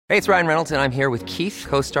Hey, it's Ryan Reynolds, and I'm here with Keith,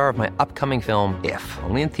 co-star of my upcoming film, If,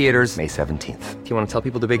 only in theaters May 17th. Do you want to tell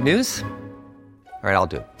people the big news? All right, I'll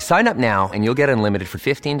do it. Sign up now and you'll get unlimited for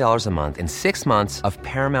 $15 a month and 6 months of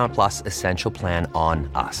Paramount Plus Essential Plan on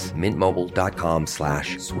us.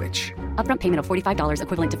 MintMobile.com/switch. Upfront payment of $45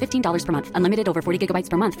 equivalent to $15 per month. Unlimited over 40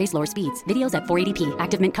 gigabytes per month. Face lower speeds. Videos at 480p.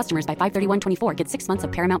 Active Mint customers by 531.24 get 6 months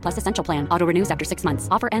of Paramount Plus Essential Plan. Auto renews after 6 months.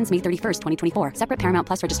 Offer ends May 31st, 2024. Separate Paramount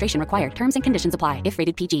Plus registration required. Terms and conditions apply if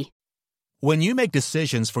rated PG. When you make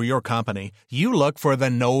decisions for your company, you look for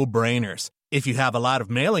the no-brainers. If you have a lot of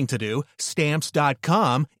mailing to do,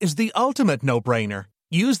 Stamps.com is the ultimate no-brainer.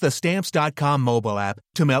 Use the Stamps.com mobile app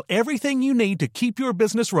to mail everything you need to keep your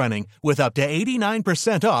business running with up to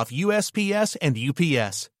 89% off USPS and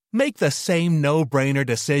UPS. Make the same no-brainer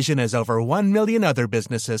decision as over 1 million other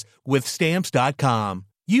businesses with Stamps.com.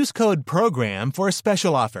 Use code PROGRAM for a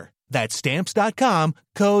special offer. That's Stamps.com,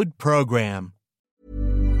 code PROGRAM.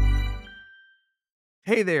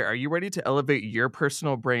 Hey there, are you ready to elevate your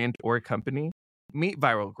personal brand or company? Meet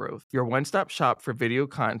Viral Growth, your one-stop shop for video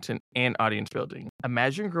content and audience building.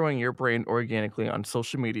 Imagine growing your brand organically on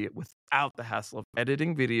social media without the hassle of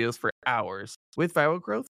editing videos for hours. With Viral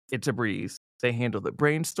Growth, it's a breeze. They handle the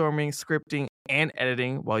brainstorming, scripting, and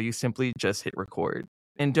editing while you simply just hit record.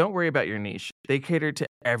 And don't worry about your niche. They cater to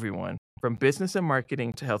everyone, from business and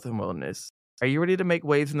marketing to health and wellness. Are you ready to make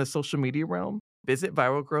waves in the social media realm? Visit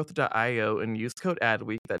viralgrowth.io and use code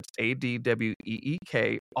ADWEEK, that's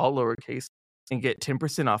ADWEEK, all lowercase, and get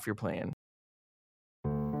 10% off your plan.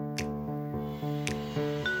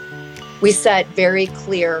 We set very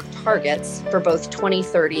clear targets for both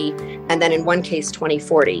 2030 and then in one case,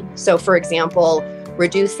 2040. So for example,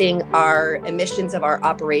 reducing our emissions of our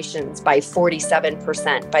operations by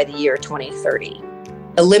 47% by the year 2030,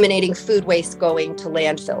 eliminating food waste going to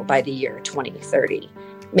landfill by the year 2030,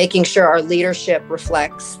 making sure our leadership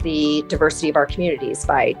reflects the diversity of our communities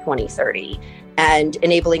by 2030, and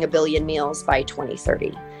enabling 1 billion meals by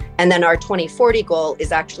 2030. And then our 2040 goal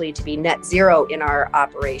is actually to be net zero in our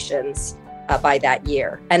operations by that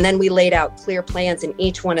year. And then we laid out clear plans in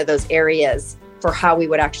each one of those areas for how we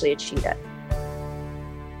would actually achieve it.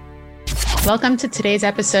 Welcome to today's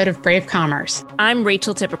episode of Brave Commerce. I'm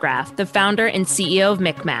Rachel Tipograph, the founder and CEO of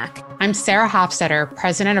Micmac. I'm Sarah Hofstetter,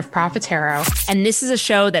 president of Profitero. And this is a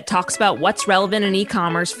show that talks about what's relevant in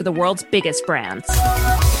e-commerce for the world's biggest brands.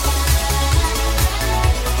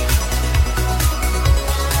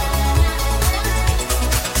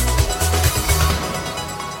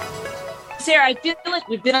 Sarah, I feel like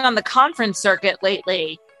we've been on the conference circuit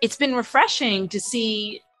lately. It's been refreshing to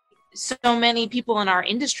see so many people in our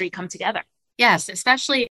industry come together. Yes,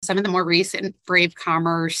 especially some of the more recent Brave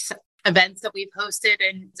Commerce events that we've hosted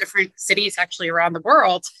in different cities actually around the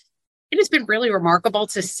world. It has been really remarkable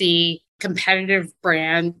to see competitive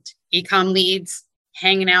brand e-com leads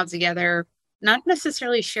hanging out together, not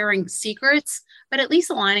necessarily sharing secrets, but at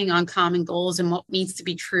least aligning on common goals and what needs to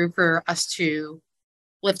be true for us to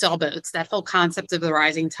lift all boats, that whole concept of the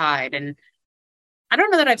rising tide. And I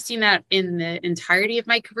don't know that I've seen that in the entirety of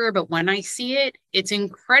my career, but when I see it, it's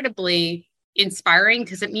incredibly inspiring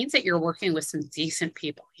because it means that you're working with some decent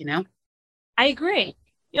people, you know? I agree.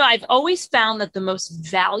 I've always found that the most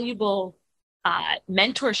valuable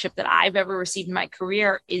mentorship that I've ever received in my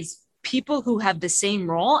career is people who have the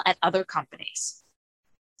same role at other companies.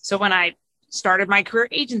 So when I started my career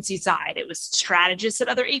agency side, it was strategists at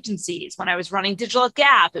other agencies. When I was running digital at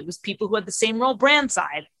Gap, it was people who had the same role brand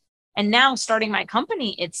side. And now starting my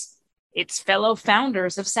company, it's fellow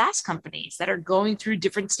founders of SaaS companies that are going through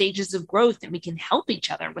different stages of growth, and we can help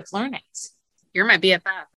each other with learnings. You're my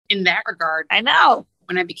BFF in that regard. I know.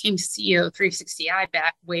 When I became CEO of 360i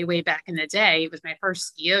way back in the day, it was my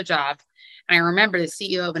first CEO job. And I remember the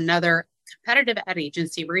CEO of another competitive ad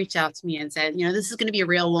agency reached out to me and said, this is going to be a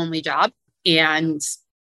real lonely job. And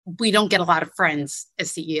we don't get a lot of friends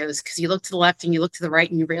as CEOs because you look to the left and you look to the right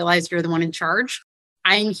and you realize you're the one in charge.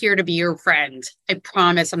 I'm here to be your friend. I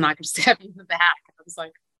promise I'm not going to stab you in the back. I was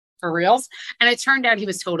like, for reals? And it turned out he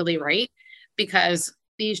was totally right because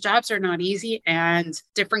these jobs are not easy and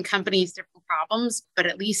different companies, different problems, but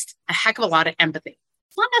at least a heck of a lot of empathy.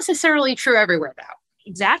 It's not necessarily true everywhere, though.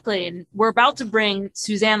 Exactly. And we're about to bring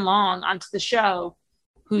Suzanne Long onto the show,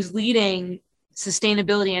 who's leading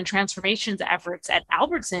sustainability and transformations efforts at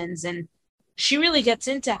Albertsons. And she really gets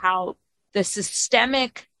into how the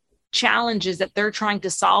systemic challenges that they're trying to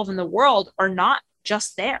solve in the world are not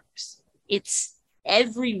just theirs. It's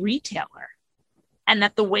every retailer. And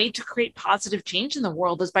that the way to create positive change in the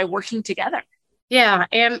world is by working together. Yeah.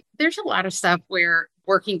 And there's a lot of stuff where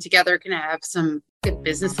working together can have some Good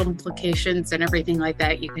business implications and everything like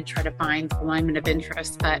that. You can try to find alignment of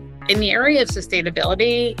interest. But in the area of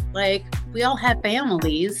sustainability, like we all have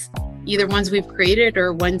families, either ones we've created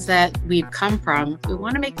or ones that we've come from. We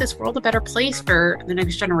want to make this world a better place for the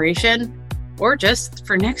next generation or just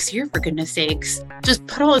for next year, for goodness sakes. Just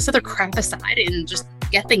put all this other crap aside and just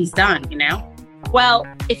get things done, you know? Well,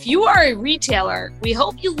 if you are a retailer, we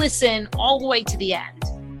hope you listen all the way to the end,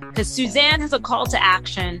 because Suzanne has a call to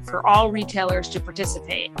action for all retailers to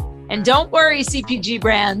participate. And don't worry, CPG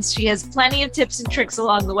brands, she has plenty of tips and tricks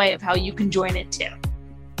along the way of how you can join it too.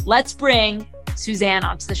 Let's bring Suzanne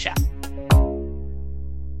onto the show.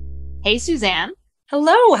 Hey, Suzanne.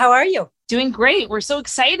 Hello, how are you? Doing great. We're so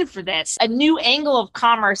excited for this. A new angle of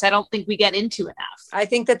commerce I don't think we get into enough. I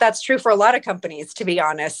think that that's true for a lot of companies, to be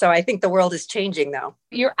honest. So I think the world is changing, though.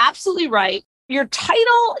 You're absolutely right. Your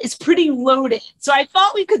title is pretty loaded. So I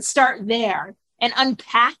thought we could start there and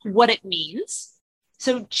unpack what it means.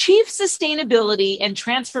 So Chief Sustainability and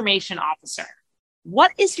Transformation Officer,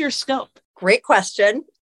 what is your scope? Great question.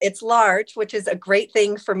 It's large, which is a great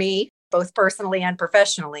thing for me, both personally and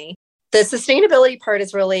professionally. The sustainability part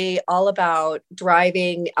is really all about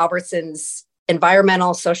driving Albertsons'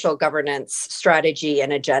 environmental, social governance strategy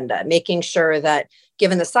and agenda, making sure that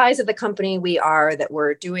given the size of the company we are, that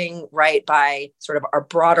we're doing right by sort of our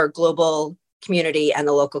broader global community and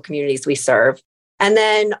the local communities we serve. And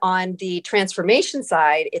then on the transformation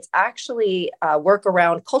side, it's actually work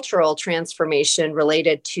around cultural transformation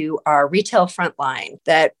related to our retail frontline.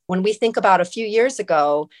 That when we think about a few years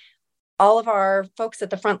ago, all of our folks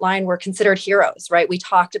at the front line were considered heroes, right? We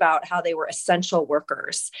talked about how they were essential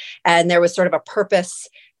workers, and there was sort of a purpose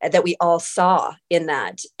that we all saw in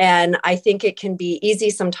that. And I think it can be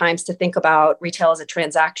easy sometimes to think about retail as a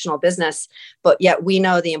transactional business, but yet we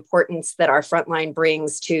know the importance that our frontline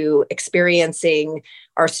brings to experiencing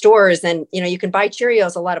our stores. And, you know, you can buy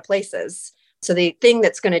Cheerios a lot of places. So the thing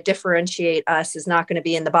that's going to differentiate us is not going to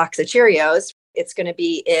be in the box of Cheerios. It's going to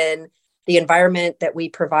be in the environment that we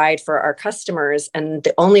provide for our customers. And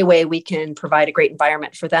the only way we can provide a great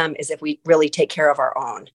environment for them is if we really take care of our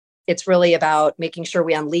own. It's really about making sure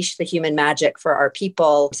we unleash the human magic for our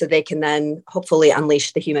people so they can then hopefully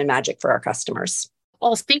unleash the human magic for our customers.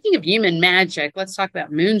 Well, speaking of human magic, let's talk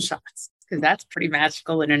about moonshots, because that's pretty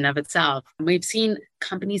magical in and of itself. We've seen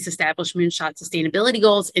companies establish moonshot sustainability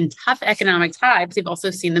goals in tough economic times. We've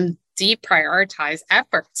also seen them deprioritize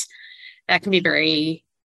efforts. That can be very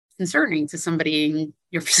concerning to somebody in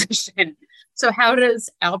your position. So how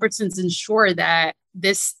does Albertsons ensure that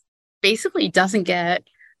this basically doesn't get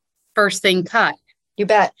first thing cut? You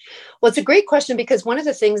bet. Well, it's a great question, because one of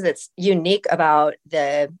the things that's unique about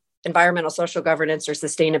the environmental social governance or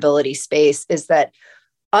sustainability space is that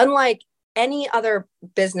unlike any other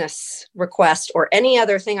business request or any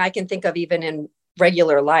other thing I can think of, even in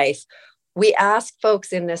regular life, we ask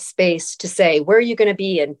folks in this space to say, where are you going to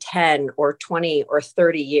be in 10 or 20 or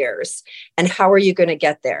 30 years? And how are you going to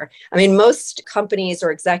get there? I mean, most companies or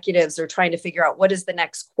executives are trying to figure out, what does the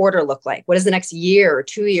next quarter look like? What does the next year or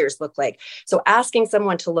 2 years look like? So asking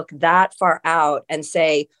someone to look that far out and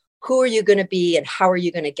say, who are you going to be and how are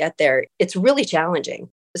you going to get there? It's really challenging.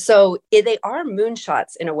 So they are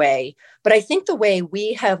moonshots in a way, but I think the way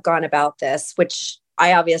we have gone about this, which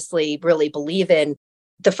I obviously really believe in,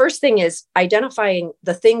 the first thing is identifying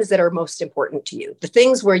the things that are most important to you, the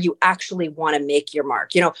things where you actually want to make your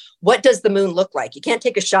mark. You know, what does the moon look like? You can't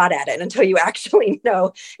take a shot at it until you actually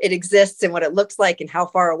know it exists and what it looks like and how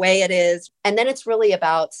far away it is. And then it's really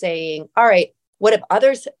about saying, all right, what have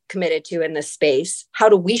others committed to in this space? How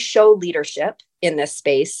do we show leadership in this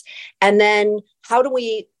space? And then how do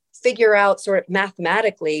we figure out sort of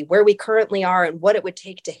mathematically where we currently are and what it would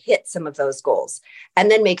take to hit some of those goals,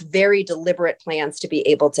 and then make very deliberate plans to be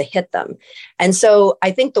able to hit them. And so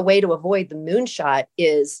I think the way to avoid the moonshot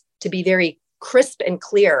is to be very crisp and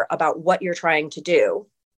clear about what you're trying to do,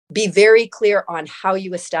 be very clear on how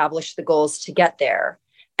you establish the goals to get there,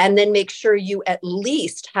 and then make sure you at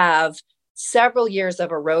least have several years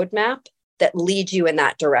of a roadmap that lead you in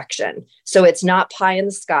that direction. So it's not pie in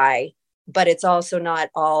the sky, but it's also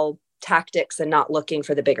not all tactics and not looking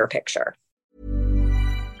for the bigger picture.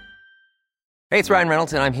 Hey, it's Ryan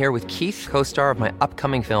Reynolds, and I'm here with Keith, co-star of my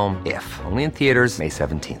upcoming film, If, only in theaters May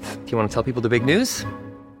 17th. Do you want to tell people the big news?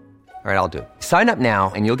 All right, I'll do it. Sign up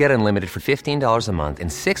now and you'll get unlimited for $15 a month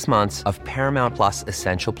and 6 months of Paramount Plus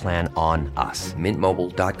Essential Plan on us.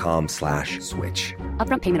 MintMobile.com/switch.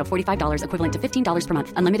 Upfront payment of $45 equivalent to $15 per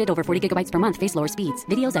month. Unlimited over 40 gigabytes per month. Face lower speeds.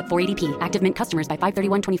 Videos at 480p. Active Mint customers by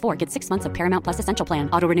 531.24 get 6 months of Paramount Plus Essential Plan.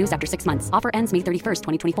 Auto renews after 6 months. Offer ends May 31st,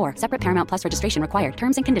 2024. Separate Paramount Plus registration required.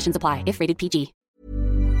 Terms and conditions apply if rated PG.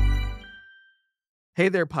 Hey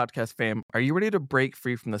there, podcast fam. Are you ready to break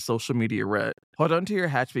free from the social media rut? Hold on to your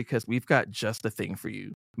hatch because we've got just the thing for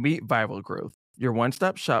you. Meet Viral Growth, your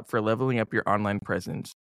one-stop shop for leveling up your online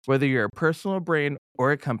presence. Whether you're a personal brand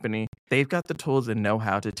or a company, they've got the tools and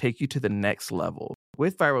know-how to take you to the next level.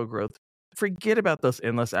 With Viral Growth, forget about those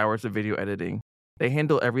endless hours of video editing. They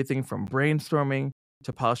handle everything from brainstorming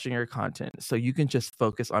to polishing your content so you can just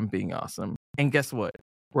focus on being awesome. And guess what?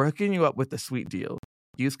 We're hooking you up with a sweet deal.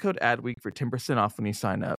 Use code ADWEEK for 10% off when you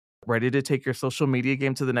sign up. Ready to take your social media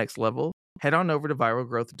game to the next level? Head on over to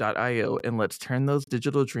viralgrowth.io and let's turn those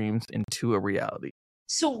digital dreams into a reality.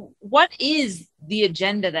 So what is the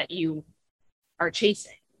agenda that you are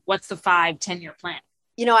chasing? What's the 5-10-year plan?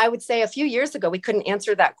 I would say a few years ago, we couldn't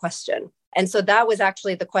answer that question. And so that was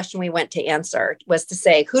actually the question we went to answer, was to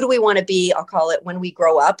say, who do we want to be, I'll call it, when we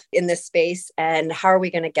grow up in this space, and how are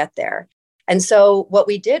we going to get there? And so what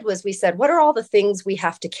we did was we said, what are all the things we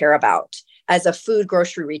have to care about as a food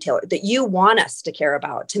grocery retailer that you want us to care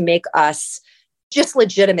about to make us just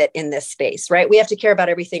legitimate in this space, right? We have to care about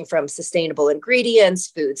everything from sustainable ingredients,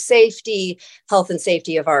 food safety, health and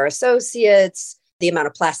safety of our associates, the amount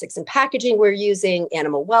of plastics and packaging we're using,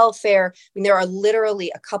 animal welfare. I mean, there are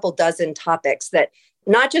literally a couple dozen topics that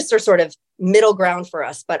not just are sort of middle ground for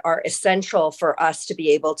us, but are essential for us to be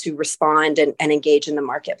able to respond and engage in the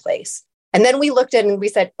marketplace. And then we looked at it and we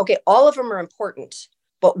said, okay, all of them are important,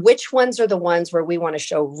 but which ones are the ones where we want to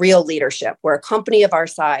show real leadership, where a company of our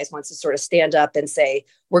size wants to sort of stand up and say,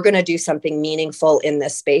 we're going to do something meaningful in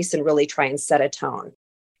this space and really try and set a tone.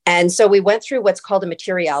 And so we went through what's called a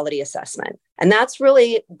materiality assessment. And that's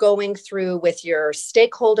really going through with your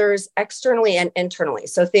stakeholders externally and internally.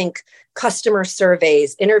 So think customer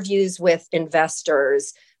surveys, interviews with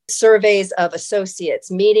investors, surveys of associates,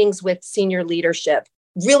 meetings with senior leadership,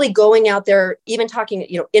 really going out there, even talking,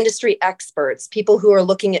 industry experts, people who are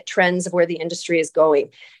looking at trends of where the industry is going,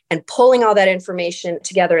 and pulling all that information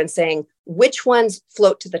together and saying, which ones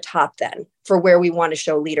float to the top then for where we want to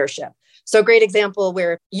show leadership. So a great example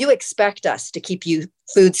where you expect us to keep you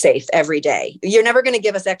food safe every day. You're never going to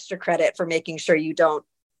give us extra credit for making sure you don't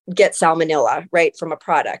get salmonella, right, from a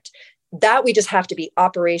product. That we just have to be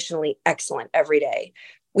operationally excellent every day.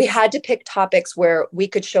 We had to pick topics where we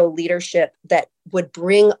could show leadership that would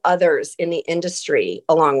bring others in the industry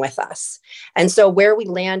along with us. And so where we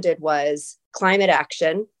landed was climate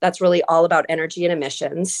action. That's really all about energy and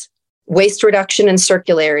emissions. Waste reduction and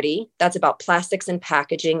circularity. That's about plastics and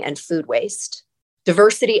packaging and food waste.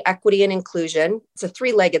 Diversity, equity, and inclusion. It's a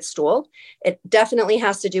three-legged stool. It definitely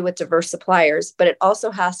has to do with diverse suppliers, but it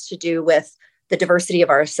also has to do with the diversity of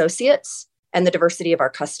our associates and the diversity of our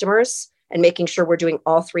customers, and making sure we're doing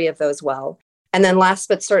all three of those well. And then last,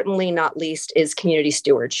 but certainly not least, is community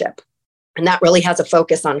stewardship. And that really has a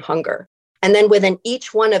focus on hunger. And then within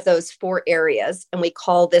each one of those 4 areas, and we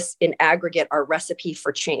call this in aggregate our recipe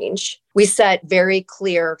for change, we set very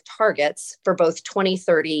clear targets for both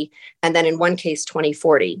 2030 and then in one case,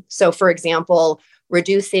 2040. So for example,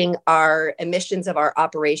 reducing our emissions of our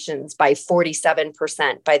operations by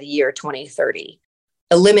 47% by the year 2030.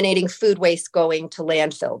 Eliminating food waste going to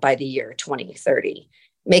landfill by the year 2030,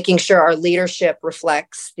 making sure our leadership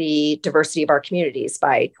reflects the diversity of our communities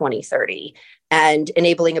by 2030, and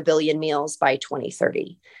enabling 1 billion meals by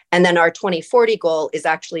 2030. And then our 2040 goal is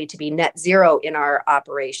actually to be net zero in our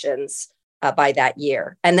operations by that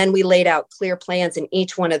year. And then we laid out clear plans in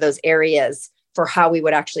each one of those areas for how we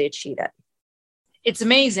would actually achieve it. It's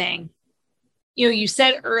amazing. You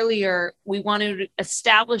said earlier, we want to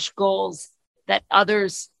establish goals that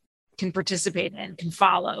others can participate in, can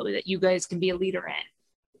follow, that you guys can be a leader in.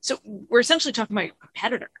 So we're essentially talking about your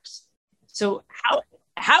competitors. So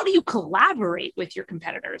how do you collaborate with your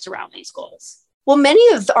competitors around these goals? Well,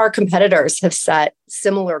 many of our competitors have set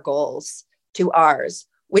similar goals to ours,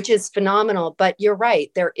 which is phenomenal. But you're right,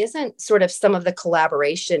 there isn't sort of some of the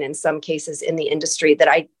collaboration in some cases in the industry that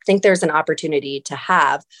I think there's an opportunity to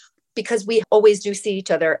have, because we always do see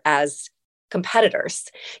each other as competitors,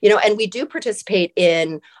 and we do participate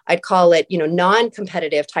in, I'd call it,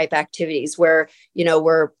 non-competitive type activities where,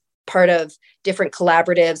 we're part of different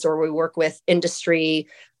collaboratives, or we work with industry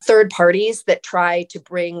third parties that try to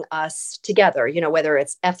bring us together, whether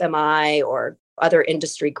it's FMI or other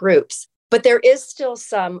industry groups. But there is still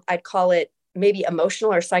some, I'd call it maybe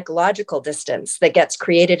emotional or psychological distance that gets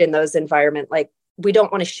created in those environments. Like, we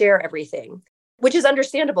don't want to share everything. which is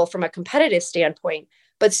understandable from a competitive standpoint.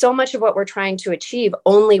 But so much of what we're trying to achieve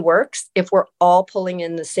only works if we're all pulling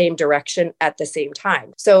in the same direction at the same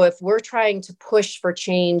time. So if we're trying to push for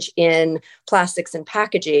change in plastics and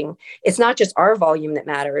packaging, it's not just our volume that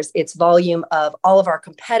matters, it's volume of all of our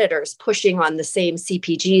competitors pushing on the same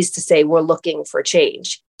CPGs to say we're looking for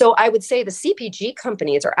change. So I would say the CPG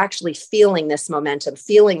companies are actually feeling this momentum,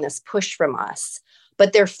 feeling this push from us,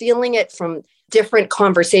 but they're feeling it from different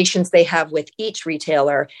conversations they have with each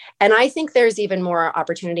retailer. And I think there's even more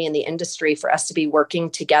opportunity in the industry for us to be working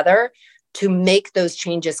together to make those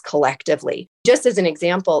changes collectively. Just as an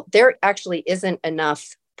example, there actually isn't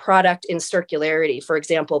enough product in circularity. For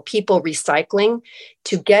example, people recycling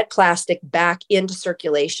to get plastic back into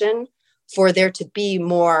circulation for there to be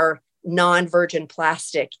more non-virgin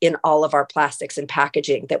plastic in all of our plastics and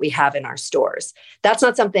packaging that we have in our stores. That's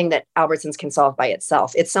not something that Albertsons can solve by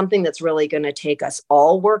itself. It's something that's really going to take us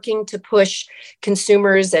all working to push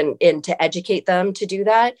consumers and to educate them to do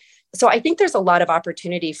that. So I think there's a lot of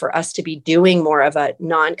opportunity for us to be doing more of a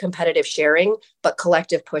non-competitive sharing, but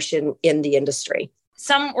collective push in the industry.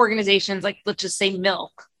 Some organizations, like let's just say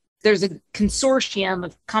milk, there's a consortium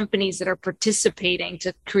of companies that are participating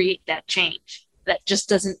to create that change that just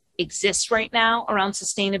doesn't exist right now around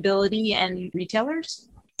sustainability and retailers?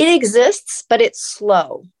 It exists, but it's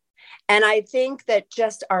slow. And I think that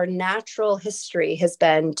just our natural history has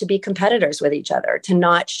been to be competitors with each other, to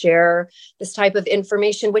not share this type of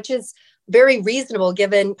information, which is very reasonable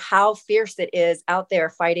given how fierce it is out there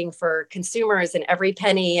fighting for consumers and every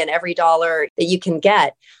penny and every dollar that you can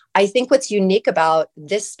get. I think what's unique about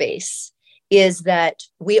this space is that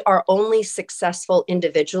we are only successful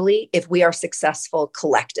individually if we are successful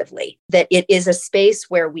collectively. That it is a space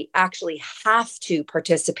where we actually have to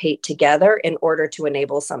participate together in order to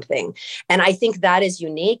enable something. And I think that is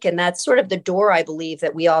unique. And that's sort of the door, I believe,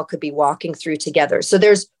 that we all could be walking through together. So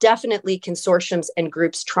there's definitely consortiums and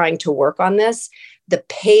groups trying to work on this. The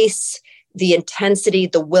pace, the intensity,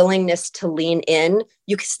 the willingness to lean in,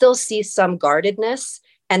 you can still see some guardedness.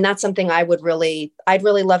 And that's something I'd really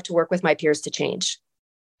love to work with my peers to change.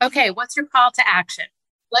 Okay, what's your call to action?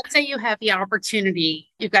 Let's say you have the opportunity.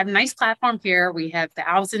 You've got a nice platform here. We have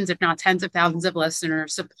thousands, if not tens of thousands of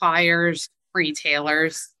listeners, suppliers,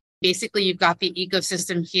 retailers. Basically, you've got the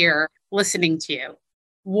ecosystem here listening to you.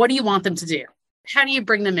 What do you want them to do? How do you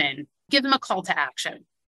bring them in? Give them a call to action.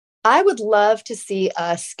 I would love to see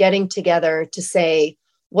us getting together to say,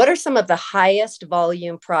 what are some of the highest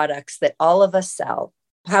volume products that all of us sell?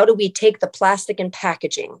 How do we take the plastic and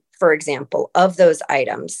packaging, for example, of those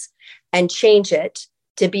items and change it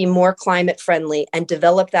to be more climate friendly and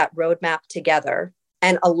develop that roadmap together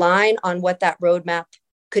and align on what that roadmap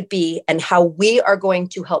could be and how we are going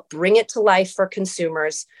to help bring it to life for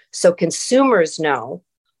consumers so consumers know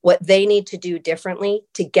what they need to do differently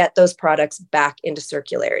to get those products back into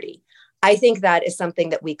circularity. I think that is something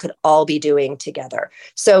that we could all be doing together.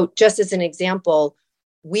 So just as an example,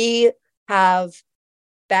 we have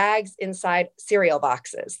bags inside cereal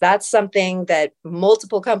boxes. That's something that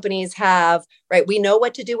multiple companies have, right? We know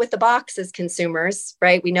what to do with the box as consumers,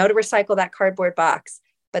 right? We know to recycle that cardboard box,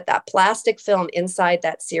 but that plastic film inside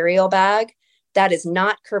that cereal bag, that is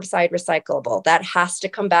not curbside recyclable. That has to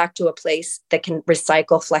come back to a place that can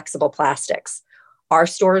recycle flexible plastics. Our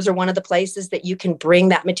stores are one of the places that you can bring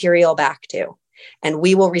that material back to, and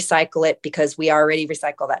we will recycle it because we already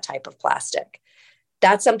recycle that type of plastic.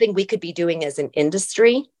 That's something we could be doing as an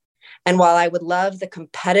industry. And while I would love the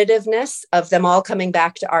competitiveness of them all coming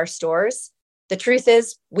back to our stores, the truth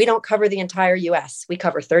is we don't cover the entire US. We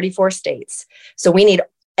cover 34 states. So we need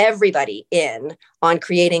everybody in on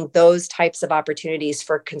creating those types of opportunities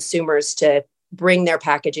for consumers to bring their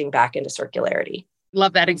packaging back into circularity.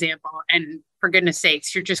 Love that example. And for goodness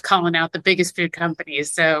sakes, you're just calling out the biggest food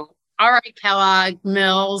companies. So all right, Kellogg,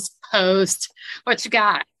 Mills, Post, what you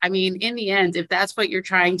got? I mean, in the end, if that's what you're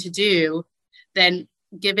trying to do, then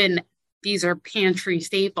given these are pantry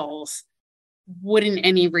staples, wouldn't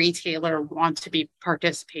any retailer want to be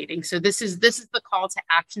participating? So this is the call to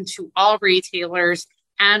action to all retailers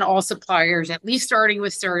and all suppliers, at least starting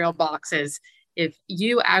with cereal boxes. If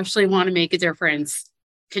you actually want to make a difference,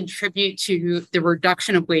 contribute to the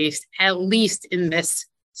reduction of waste, at least in this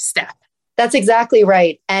step. That's exactly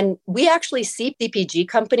right. And we actually see CPG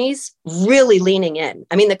companies really leaning in.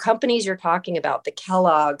 I mean, the companies you're talking about, the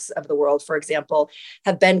Kellogg's of the world, for example,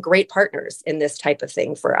 have been great partners in this type of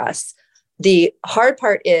thing for us. The hard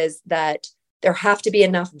part is that there have to be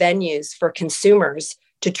enough venues for consumers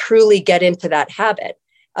to truly get into that habit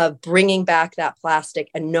of bringing back that plastic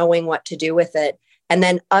and knowing what to do with it. And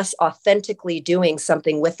then us authentically doing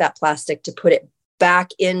something with that plastic to put it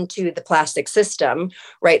back into the plastic system,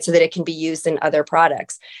 right? So that it can be used in other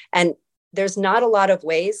products. And there's not a lot of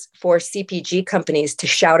ways for CPG companies to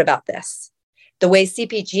shout about this. The way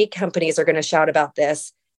CPG companies are going to shout about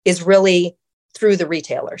this is really through the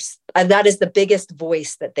retailers. And that is the biggest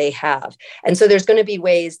voice that they have. And so there's going to be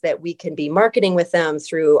ways that we can be marketing with them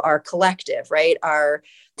through our collective, right? Our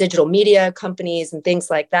digital media companies and things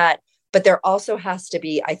like that. But there also has to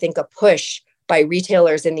be, I think, a push by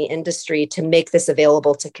retailers in the industry to make this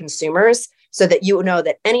available to consumers so that you know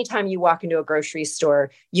that anytime you walk into a grocery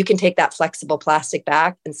store, you can take that flexible plastic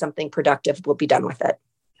bag and something productive will be done with it.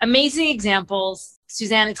 Amazing examples.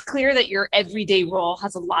 Suzanne, it's clear that your everyday role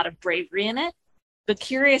has a lot of bravery in it, but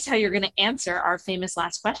curious how you're going to answer our famous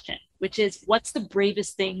last question, which is, what's the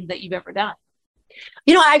bravest thing that you've ever done?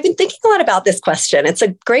 You know, I've been thinking a lot about this question. It's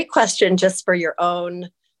a great question just for your own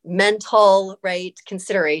mental, right,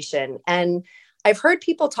 consideration. And I've heard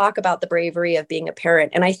people talk about the bravery of being a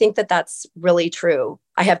parent, and I think that that's really true.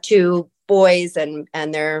 I have 2 boys, and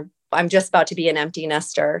I'm just about to be an empty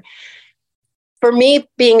nester. For me,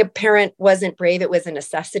 being a parent wasn't brave. It was a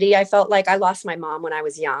necessity. I felt like I lost my mom when I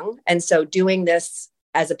was young. And so doing this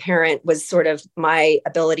as a parent was sort of my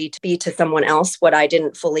ability to be to someone else what I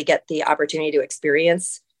didn't fully get the opportunity to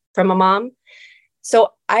experience from a mom.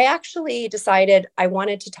 So I actually decided I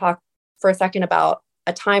wanted to talk for a second about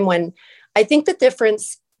a time when I think the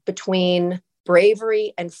difference between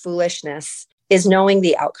bravery and foolishness is knowing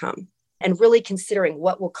the outcome and really considering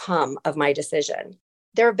what will come of my decision.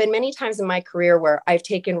 There have been many times in my career where I've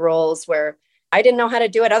taken roles where I didn't know how to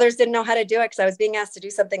do it. Others didn't know how to do it because I was being asked to do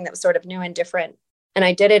something that was sort of new and different. And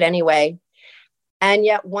I did it anyway. And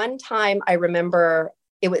yet one time I remember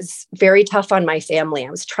it was very tough on my family.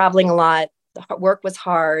 I was traveling a lot. The work was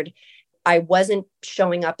hard. I wasn't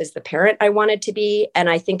showing up as the parent I wanted to be. And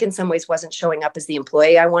I think in some ways wasn't showing up as the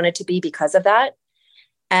employee I wanted to be because of that.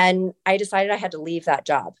 And I decided I had to leave that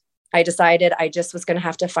job. I decided I just was going to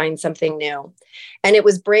have to find something new. And it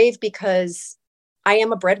was brave because I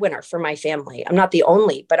am a breadwinner for my family. I'm not the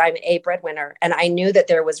only, but I'm a breadwinner. And I knew that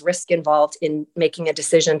there was risk involved in making a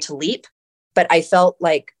decision to leap. But I felt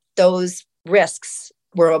like those risks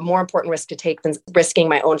were a more important risk to take than risking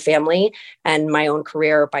my own family and my own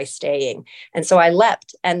career by staying. And so I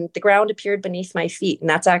leapt and the ground appeared beneath my feet. And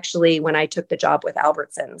that's actually when I took the job with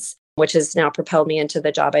Albertsons, which has now propelled me into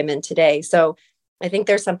the job I'm in today. So I think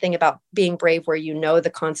there's something about being brave where you know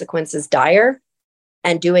the consequence is dire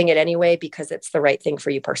and doing it anyway because it's the right thing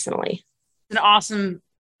for you personally. An awesome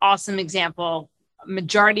example. A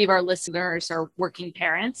majority of our listeners are working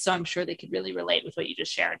parents, so I'm sure they could really relate with what you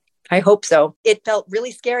just shared. I hope so. It felt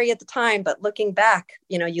really scary at the time, but looking back,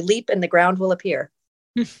 you leap and the ground will appear.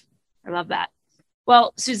 I love that.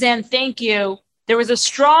 Well, Suzanne, thank you. There was a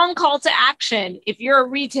strong call to action. If you're a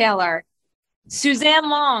retailer, Suzanne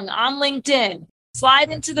Long on LinkedIn,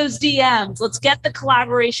 slide into those DMs. Let's get the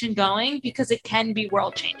collaboration going because it can be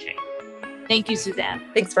world changing. Thank you, Suzanne.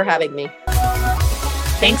 Thanks for having me.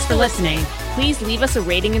 Thanks for listening. Please leave us a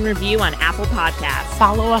rating and review on Apple Podcasts.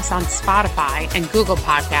 Follow us on Spotify and Google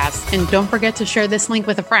Podcasts. And don't forget to share this link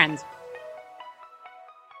with a friend.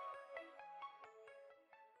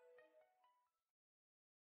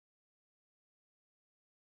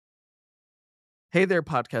 Hey there,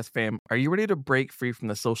 podcast fam. Are you ready to break free from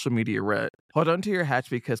the social media rut? Hold on to your hatch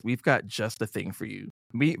because we've got just the thing for you.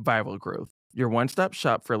 Meet Viral Growth, your one-stop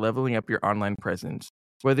shop for leveling up your online presence.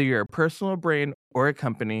 Whether you're a personal brand or a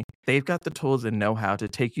company, they've got the tools and know-how to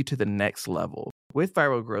take you to the next level. With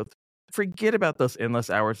Viral Growth, forget about those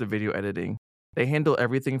endless hours of video editing. They handle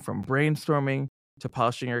everything from brainstorming to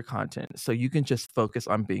polishing your content so you can just focus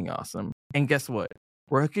on being awesome. And guess what?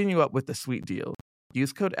 We're hooking you up with a sweet deal.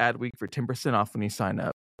 Use code ADWEEK for 10% off when you sign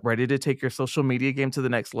up. Ready to take your social media game to the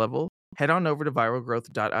next level? Head on over to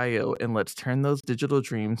viralgrowth.io and let's turn those digital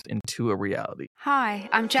dreams into a reality. Hi,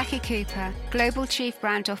 I'm Jackie Cooper, Global Chief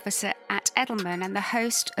Brand Officer at Edelman and the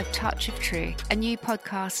host of Touch of Truth, a new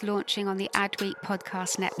podcast launching on the Adweek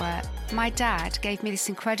Podcast Network. My dad gave me this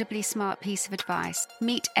incredibly smart piece of advice: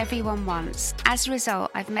 meet everyone once. As a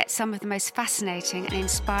result, I've met some of the most fascinating and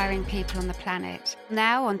inspiring people on the planet.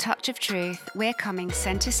 Now on Touch of Truth, we're coming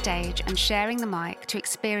center stage and sharing the mic to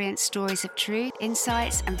experience stories of truth,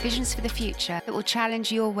 insights, and visions for the future that will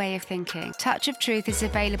challenge your way of thinking. Touch of Truth is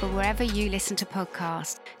available wherever you listen to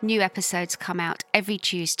podcasts. New episodes come out every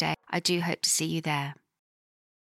Tuesday. I do hope to see you there.